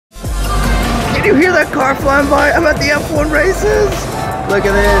Can you hear that car flying by? I'm at the F1 races. Look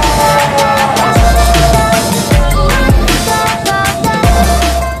at this.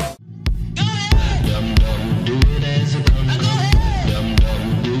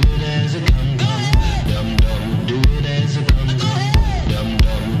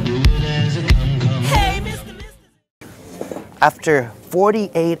 After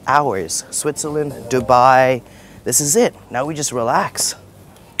 48 hours, Switzerland, Dubai, this is it. Now we just relax.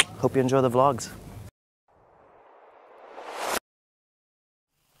 Hope you enjoy the vlogs.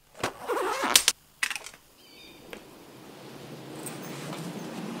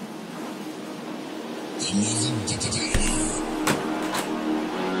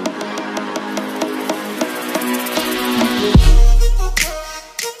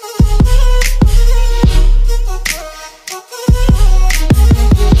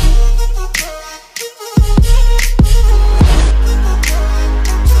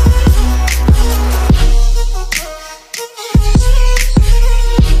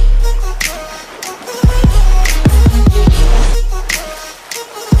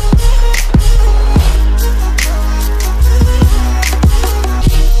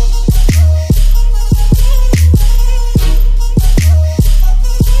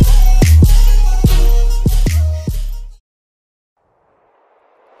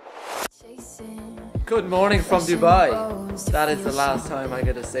 Good morning from Dubai. That is the last time I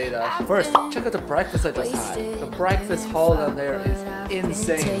get to say that. First, check out the breakfast I just had. The breakfast hall down there is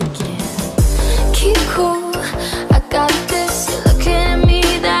insane. Keep cool, I got this. You're looking at me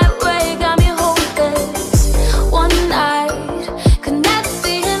that way, got me hopeless. One night could never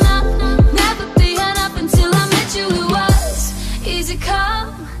be enough until I met you. It was easy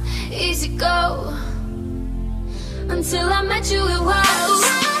come, easy go. Until I met you, it was.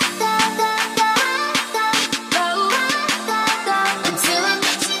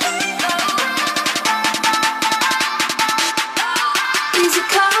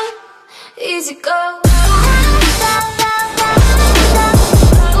 Easy go.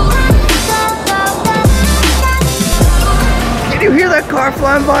 Can you hear that car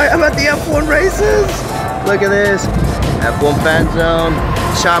flying by? I'm at the F1 races. Look at this. F1 fan zone.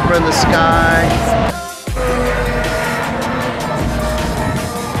 Chopper in the sky.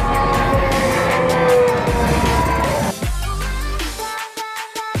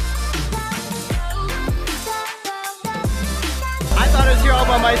 I thought I was here all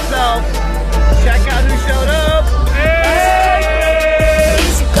by myself. Check out who showed up. Hey!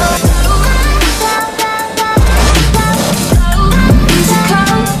 Easy go. Easy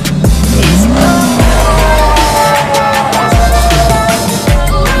come, easy go.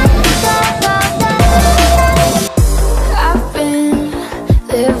 I've been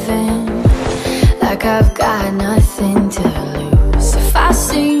living like I've got nothing to lose. If I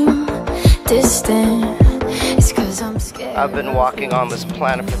seem distant, it's 'cause I'm scared. I've been walking on this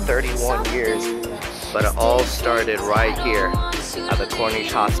planet for 31 years, but it all started right here at the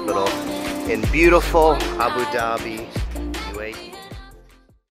Corniche Hospital in beautiful Abu Dhabi, UAE.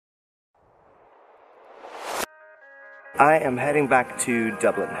 I am heading back to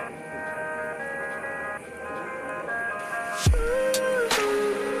Dublin.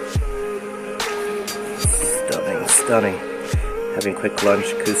 Stunning, stunning. Having quick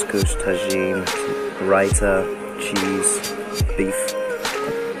lunch, couscous, tagine, raita, cheese, beef,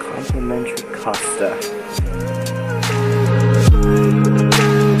 complimentary Costa.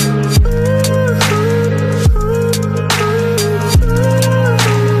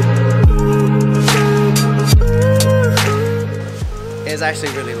 It's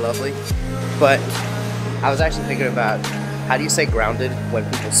actually really lovely, but I was actually thinking about how do you say grounded when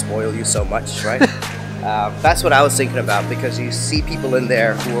people spoil you so much, right? That's what I was thinking about, because you see people in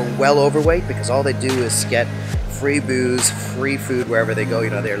there who are well overweight because all they do is get free booze, free food wherever they go. You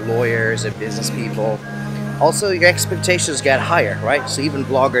know, they're lawyers and business people. Also, your expectations get higher, right? So even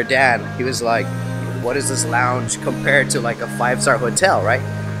blogger Dan, he was like, what is this lounge compared to like a 5-star hotel, right?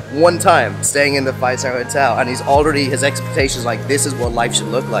 One time staying in the 5-star hotel, and he's already, his expectations like, this is what life should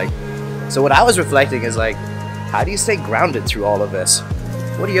look like. So what I was reflecting is like, how do you stay grounded through all of this?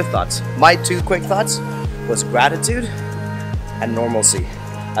 What are your thoughts? My 2 quick thoughts was gratitude and normalcy.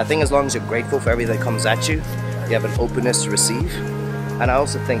 I think as long as you're grateful for everything that comes at you, you have an openness to receive. And I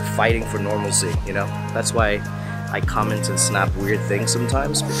also think fighting for normalcy, you know? That's why I comment and snap weird things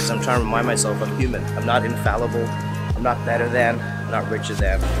sometimes, because I'm trying to remind myself I'm human. I'm not infallible. I'm not better than. I'm not richer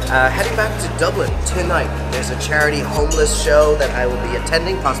than. Heading back to Dublin tonight. There's a charity homeless show that I will be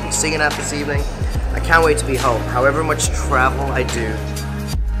attending, possibly singing at this evening. I can't wait to be home. However much travel I do,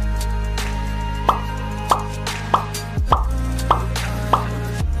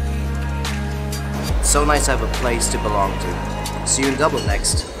 So nice to have a place to belong to. See you in Dublin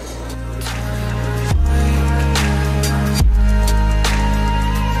next.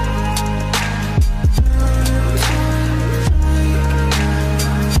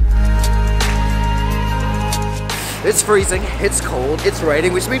 It's freezing, it's cold, it's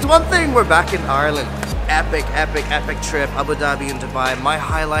raining, which means one thing, we're back in Ireland. Epic, epic, epic trip, Abu Dhabi and Dubai. My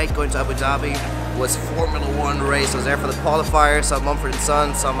highlight going to Abu Dhabi was Formula 1 race. I was there for the qualifiers, saw Mumford &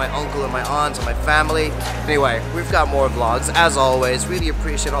 Sons, saw my uncle and my aunt and my family. Anyway, we've got more vlogs, as always. Really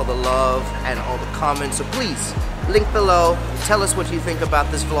appreciate all the love and all the comments, so please, link below, tell us what you think about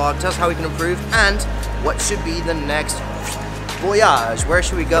this vlog, tell us how we can improve, and what should be the next voyage. Where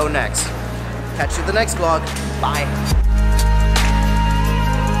should we go next? Catch you in the next vlog. Bye.